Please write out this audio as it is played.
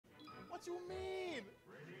What you mean?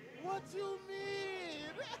 What you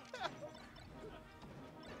mean?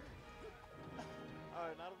 All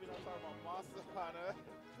right, now that we don't talk about Monster Hunter,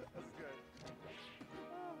 that's good.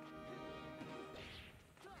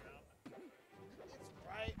 It's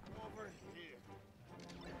right over here.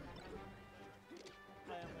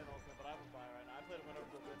 I am playing Ultimate, but I have a buy right now. I played it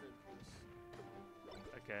whenever the Wizard boost.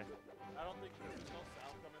 Okay. I don't think there's no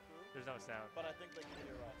sound coming through. There's no sound. But I think they can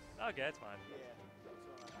hear us. Okay, that's fine. Yeah.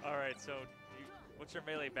 All right, so what's your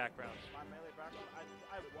melee background? My melee background?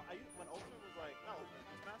 I used, when Ultimate was like, not Ultimate,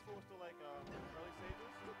 Smash 4 was still like early stages.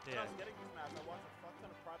 When I was getting to Smash, I watched a fuck ton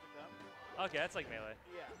of Project M. Okay, that's like melee.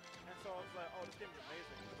 Yeah. And so I was like, oh, this game is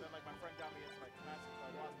amazing. But then like my friend got me into like Smash, so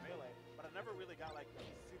I watched melee. But I never really got like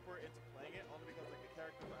super into playing it, only because like the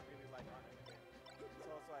characters I really like aren't in the game.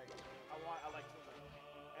 So it's like, I like Toon Link.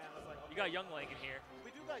 And I was like, okay, you got Young Link in here. We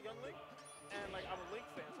do got Young Link. And like I'm a Link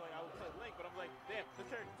fan, so like I would play Link, but I'm like, damn, this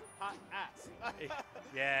character's hot ass.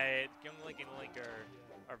 Yeah, Young Link and Link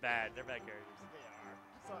are bad. They're bad characters. They are.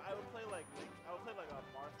 So I would play like Link. I would play like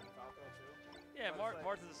Mars and Falco too. Yeah, like,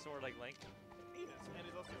 Mars is a sword like Link. He is, and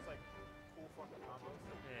he's also just like cool fucking combos.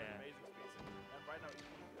 Yeah. Amazing spacing. And right now he's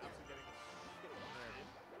absolutely getting the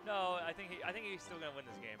shit. No, I think he's still gonna win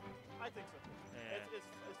this game. I think so. Yeah. It's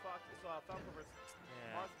Falco versus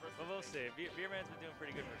Mars versus. But we'll see. Beerman's been doing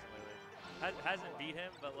pretty good versus lately. Hasn't beat him,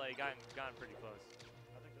 but like gotten pretty close.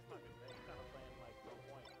 I think this might be the thing. He's kind of playing like no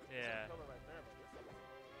point. Yeah. Right there, but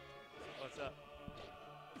What's up?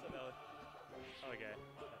 What's up, Ellie? Okay.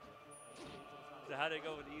 So how did it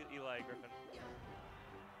go with Eli Griffin?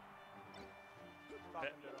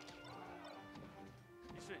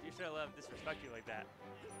 You should have let him disrespect you like that.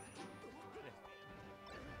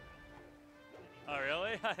 Oh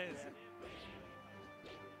really? Gotcha.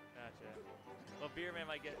 Well, Beerman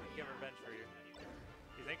might get revenge for you.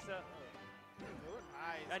 You think so?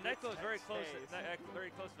 Nice. And Nightclub was very close. Very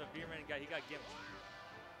close to the Beerman guy. He got gimped.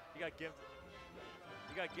 He got gimped,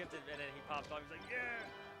 and then he popped off. He's like, yeah.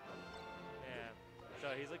 Yeah. So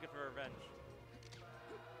he's looking for revenge.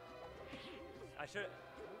 I should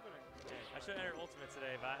enter Ultimate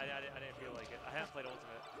today, but I didn't feel like it. I haven't played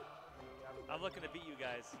Ultimate. I'm looking to beat you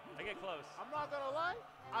guys. I get close. I'm not gonna lie.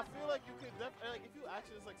 I feel like you could definitely, like, if you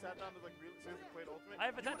actually just like sat down and like really seriously played Ultimate, I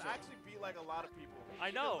have potential. You would actually beat like a lot of people.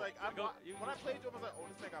 I know. Like when I played you, I was like, oh,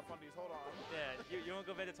 this thing got fun. Hold on. Yeah, you and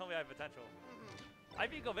Govinda told me I have potential. I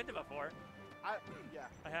beat Govinda before. Yeah.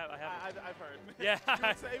 I have. I've heard. Yeah.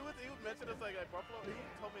 he would mention us like Buffalo. He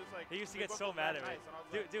told me it's like. He used to get so mad at me.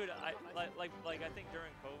 Nice, dude, I like I think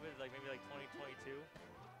during COVID, like maybe like 2022,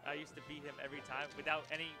 I used to beat him every time without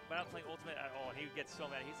playing Ultimate at all. And he would get so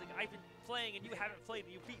mad. He's like, I've been playing and you haven't played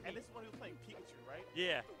and you beat me. And this is when he was playing Pikachu, right?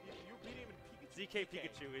 Yeah. You beat him in Pikachu. DK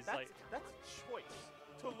Pikachu is like. That's a choice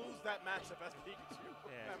to lose that matchup as Pikachu.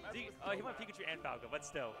 Yeah. He went Pikachu and Falco, but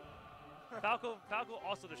still. Falco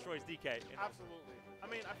also destroys DK. Absolutely. I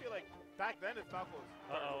mean, I feel like back then it's Falco's.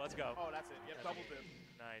 Uh-oh, let's go. Oh, that's it. Yep, double dip.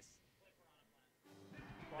 Nice.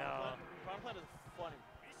 Prime Plan is funny.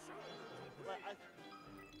 Like,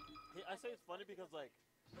 I say it's funny because, like,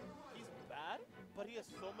 he's bad, but he has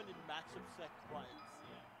so many matchup set buttons.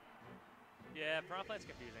 Yeah, Prime Plan's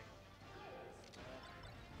confusing.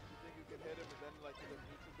 You think you can hit him, and then, like, you look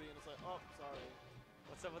neutral B, and it's like, oh, sorry.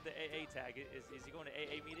 What's up with the AA tag? Is he going to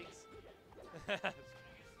AA meetings?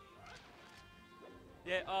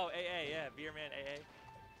 Yeah, oh, AA, yeah, Beerman AA.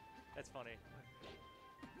 That's funny.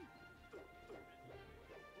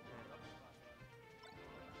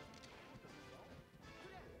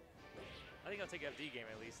 I think I'll take FD game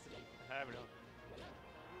at least. I don't know.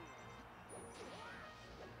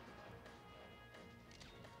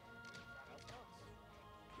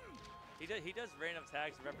 He does random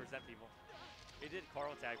tags to represent people. He did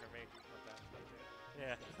Carl tag for me.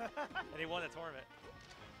 Yeah. And he won the tournament.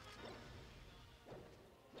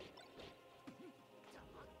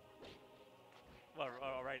 What,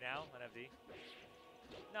 right now on FD?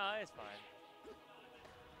 No, it's fine.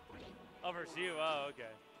 Oh, versus you? Oh,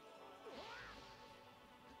 okay.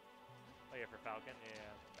 Oh, yeah, for Falcon?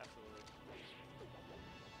 Yeah, absolutely.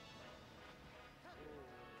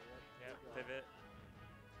 Yeah, pivot.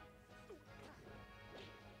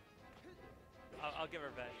 I'll give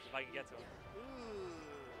revenge if I can get to him.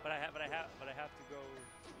 But I have to go.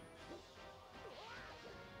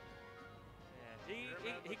 Yeah,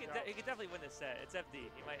 he could definitely win this set. It's FD.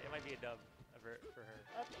 It might be a dub for her.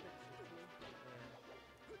 Yeah.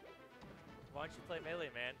 Why don't you play melee,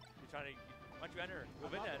 man? Why don't you enter? Go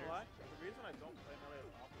in enter. The reason I don't play melee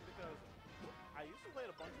as often is because I used to play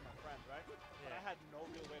it a bunch with my friends, right? But I had no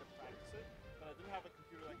real way to practice it. but I didn't have a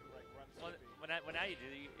computer that could like run Well, Snoopy. when now you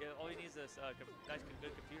do, all you need is this nice,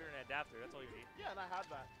 good computer and an adapter. That's all you need. Yeah, and I have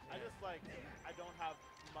that. Yeah. I just like, I don't have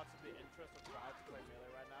much of the interest or drive to play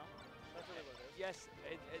Melee right now. That's really what it is. Yes,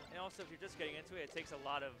 and also if you're just getting into it, it takes a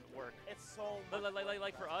lot of work. It's so much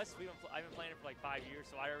Like for us, I've been playing it for like 5 years,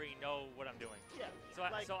 so I already know what I'm doing. Yeah. So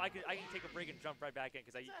I can take a break and jump right back in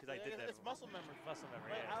because I did that. It's muscle memory. Muscle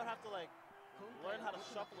memory. Like, Yeah. I would have to like learn how to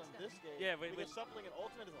shuffle in this game. Yeah, because shuffling in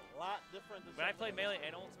Ultimate is a lot different than when I played shuffling Melee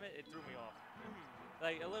and Ultimate, it threw me off.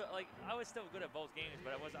 Like a little, like I was still good at both games,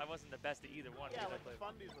 but I wasn't the best at either one. Yeah, like the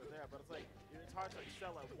fundies were there, but it's like it's hard to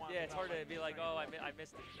excel at one. Yeah, it's hard to be like, oh, I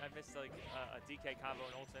missed like a DK combo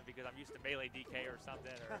in Ultimate because I'm used to Melee DK or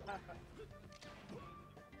something. Or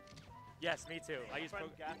yes, me too. I use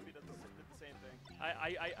Gatsby did the same thing.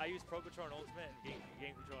 I use Pro Control in Ultimate and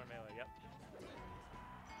game Control in Melee. Yep.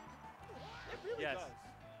 It really does.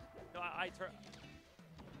 No, I turn.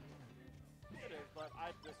 It is, but I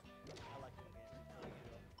like the game.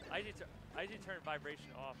 I do turn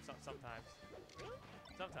vibration off sometimes. Really?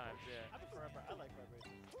 Sometimes, yeah. I like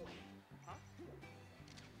vibration. Huh?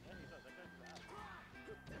 Yeah, he does. That guy's bad.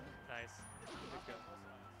 Nice. Let's go.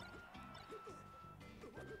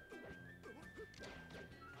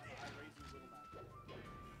 I raise you little man.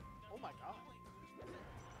 Oh my god.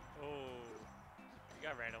 Oh. You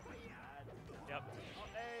got random. Yep. Oh,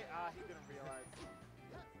 hey, he didn't realize.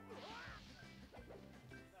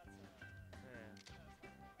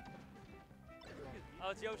 Oh,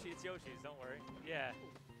 it's Yoshi. It's Yoshi's. Don't worry. Yeah.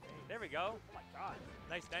 There we go. Oh my god.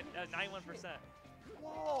 Nice. 91%.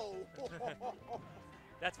 Whoa.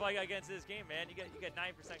 That's why I got into this game, man. You get 9%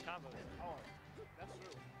 combos. Oh, that's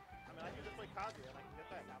true. I mean, I can just play Kazuya and I can get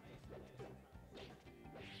that combo.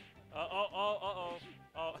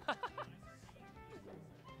 Oh.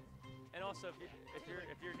 And also, if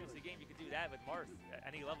you're new to the game, you can do that with Marth at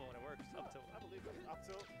any level and it works. Up till. I believe it. Up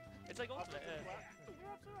till. It's like Ultimate. You're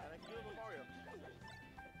up to right. I can do it with Mario.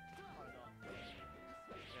 Oh no.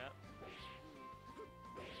 Yeah.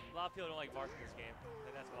 A lot of people don't like Marth in this game,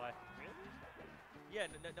 and that's why. Really? Yeah.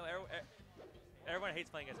 No. Everyone hates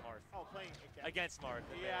playing against Marth. Oh, playing against Marth.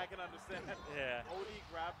 Yeah, I can understand. Yeah. OD,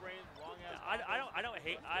 grab brains, long ass. I don't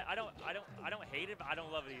hate it, but I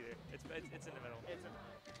don't love it either. It's in the middle. It's in the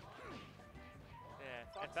middle.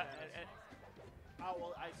 Yeah. Oh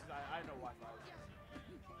well, I know Wi-Fi.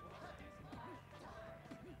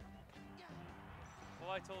 Well,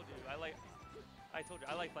 I told you I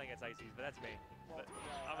like playing against Ices, but that's me. Well,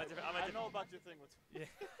 But yeah, I know about your thing with. Yeah.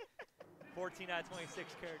 14 out of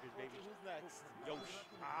 26 characters, baby. Who's next? Yosh.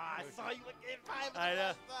 I saw you again 5.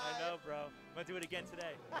 I know, bro. I'm gonna do it again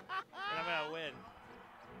today, and I'm gonna win.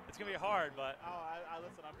 It's gonna be hard, but. Oh, I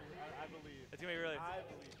listen. I believe. It's gonna be really. I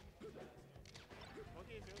believe.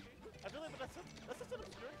 Okay, Yoshi. I feel like that's such an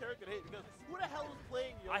obscure character to hate because who the hell is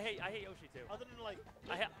playing Yoshi? I hate Yoshi too. Other than like.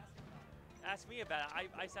 Ask me about it.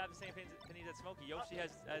 I have the same opinions that Smokey. Yoshi has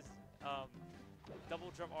double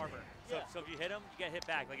jump armor. So if you hit him, you get hit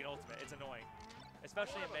back like an Ultimate. It's annoying,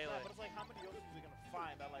 especially in Melee. But it's like how many Yoshis are you gonna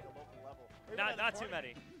find at like a local level? Not too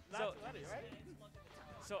many. Not too many, right?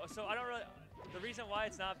 So I don't really. The reason why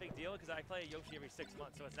it's not a big deal because I play Yoshi every 6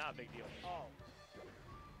 months, so it's not a big deal. Oh.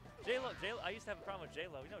 J-Lo, I used to have a problem with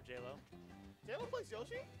J-Lo. You know J-Lo. J-Lo plays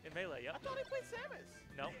Yoshi? In Melee, yep. I thought he played Samus.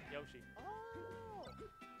 No, Yoshi. Oh.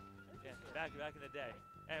 Yeah, back in the day.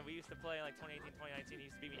 And we used to play in like 2018, 2019. He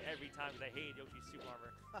used to beat me every time because I hated Yoshi's suit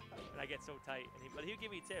armor. And I get so tight. But he would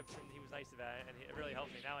give me tips, and he was nice about it, and it really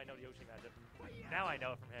helped me. Now I know the Yoshi matchup. Now I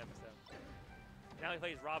know it from him, so. Now he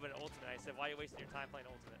plays Robin Ultimate. I said, why are you wasting your time playing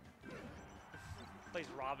Ultimate? Plays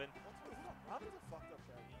Robin. Robin's a fucked up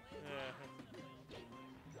character. Yeah.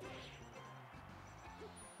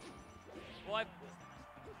 Well, I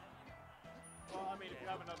mean, if you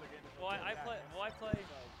have another game.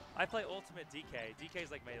 I play Ultimate DK.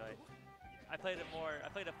 DK's like Melee. I played a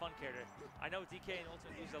fun character. I know DK and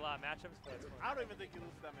Ultimate lose a lot of matchups, but it's fun. I don't even think he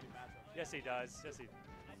loses that many matchups. Yes, he does.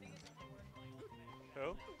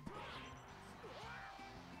 Who?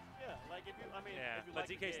 Yeah, like if you, Yeah, if you but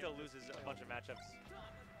like DK still loses a bunch of matchups.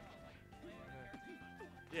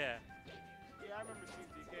 Yeah. Yeah, I remember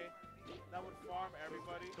seeing DK. That would farm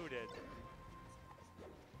everybody. Who did?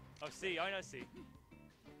 Oh, C. I know C.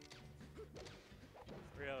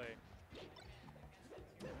 Really?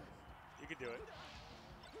 You could do it.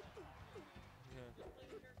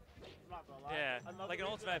 I'm not gonna lie. Yeah. Like an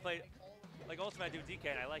Ultimate, I do DK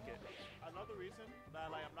and I like it. Another reason that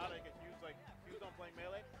I'm not like a huge on playing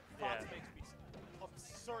Melee. Fox makes me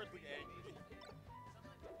absurdly angry.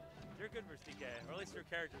 You're good versus DK, or at least your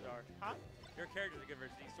characters are. Huh? Your characters are good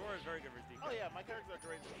versus DK. Sora is very good versus DK. Oh yeah, my characters are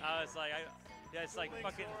great. I was like, yeah, it's like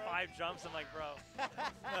fucking Sora. 5 jumps. I'm like, bro.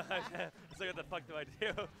 It's like, what the fuck do I do?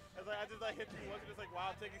 It's like I just like hit you once, and it's like, wow,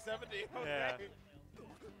 I'm taking 70. Okay. Yeah.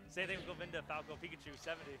 Same thing with Govinda, Falco, Pikachu,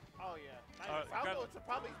 70. Oh yeah. Alright, Falco, it's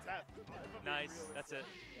probably 10. Nice, that's it.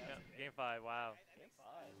 Yeah. Game 5, wow. Game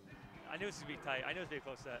 5. I knew this would be tight. I knew this would be a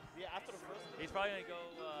close set. Yeah, after the first one. He's probably gonna go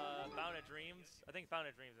Fountain of Dreams. I think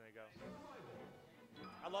Fountain of Dreams is gonna go.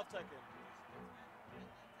 I love Tekken.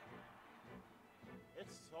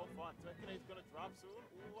 It's so fun. Tekken 8's gonna drop soon.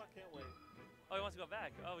 Ooh, I can't wait. Oh, he wants to go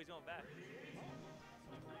back. Oh, he's going back.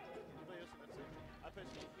 I play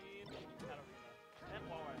Fiend, Katarina, and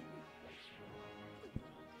Power.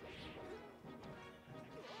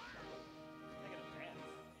 Taking a dance.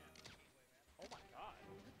 Oh my god.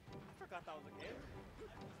 I forgot that was a game.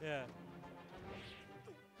 Yeah.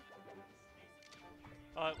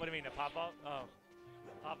 What do you mean, a pop-off? Oh.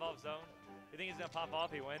 Pop-off zone? You think he's gonna pop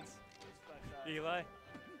off, he wins? Eli?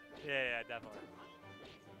 Yeah, definitely.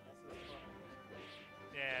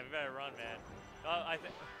 Yeah, we better run, man. Oh, I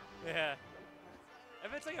think, yeah.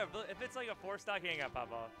 If it's like a 4-stock, he ain't gonna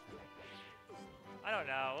pop off. I don't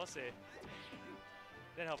know, we'll see.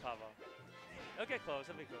 Then he'll pop off. He'll get close,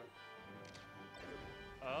 he'll be cool.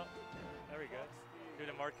 Oh, there we go. Do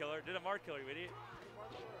the Mark Killer, you idiot.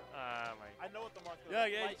 I know what the mark is.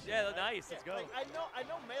 Yeah, nice. Let's go. Like, I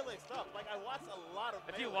know melee stuff. Like I watch a lot of.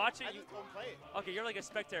 If melee. you watch it, I just don't play it. Okay, you're like a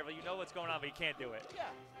spectator, but you know what's going on, but you can't do it.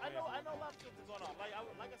 Yeah, I know a lot of stuff that's going on. Like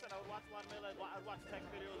I said, I would watch a lot of melee. I'd watch tech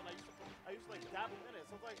videos, and I used to like dabble in it.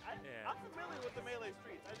 So it's like I'm familiar with the melee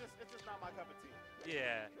streets. It's just not my cup of tea.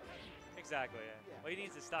 Yeah, exactly. Yeah. Well, he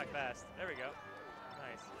needs to stock fast. There we go.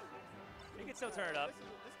 Nice. He can still turn it up.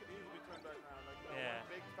 This could easily be turned back around. Like, Yeah.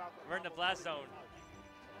 Big Falcon We're in the blast zone.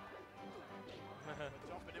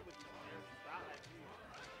 Jumping in with these players.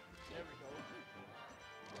 There we go.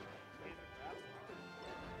 Laser grabs.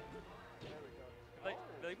 There we go. Like,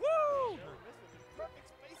 woo!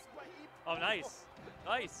 Perfect space by Epoodle. Oh, nice.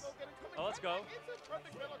 Nice. Oh, let's go.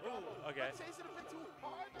 Ooh, okay. I'm chasing a bit too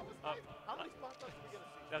hard. That was nice. How many spots are we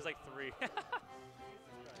gonna see? That was like 3. That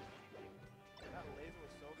laser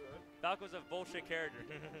was so good. Falco's a bullshit character.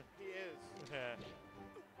 He is. Yeah.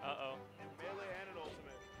 Uh-oh. In melee and in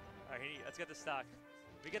ultimate. All right, let's get the stock.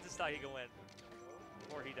 If we get the stock, he can win.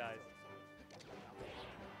 Before he dies.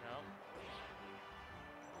 No.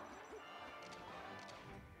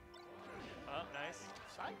 Oh, nice.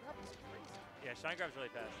 Shine grab is crazy. Yeah, Shine Grab's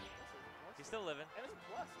really fast. He's still living. And it's a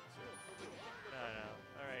plus, too. No.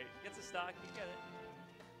 All right, gets the stock. He can get it.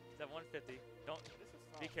 He's at 150. Don't.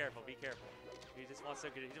 Be careful. Be careful. He just wants to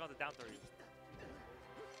get it. He just wants to down throw you.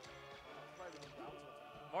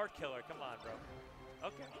 Mark Killer. Come on, bro.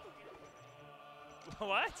 Okay.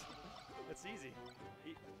 What? That's easy.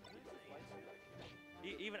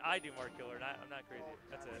 Even I do Mark Killer, and I'm not crazy.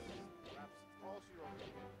 That's it. All she wrote.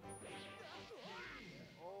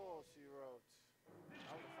 All she wrote.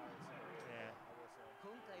 That was a fire set. Yeah. I will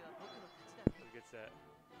say. That was a good set.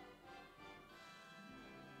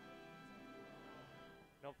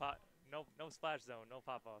 No splash zone, no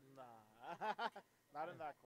pop off. Nah. Not in that